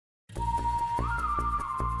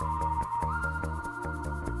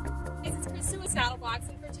Kristen with Saddle Blocks,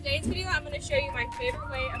 and for today's video I'm going to show you my favorite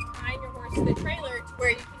way of tying your horse to the trailer to where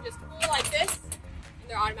you can just pull like this and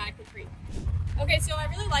they're automatically free. Okay, so I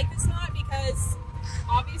really like this knot because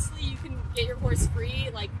obviously you can get your horse free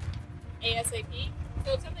like ASAP.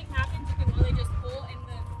 So if something happens, you can literally just pull and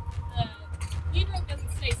the lead rope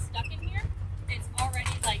doesn't stay stuck in here. It's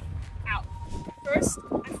already like out. First,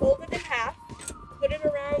 I fold it in half, put it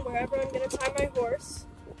around wherever I'm going to tie my horse,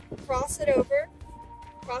 cross it over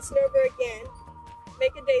again,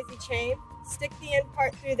 make a daisy chain, stick the end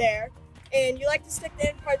part through there, and you like to stick the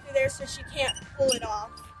end part through there so she can't pull it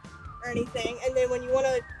off or anything, and then when you want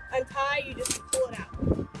to untie, you just pull it out.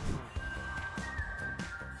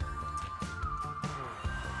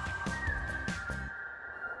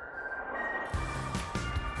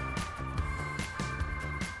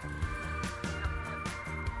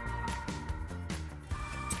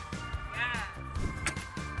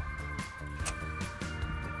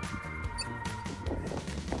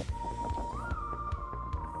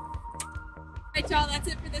 Alright y'all, that's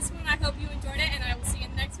it for this one. I hope you enjoyed.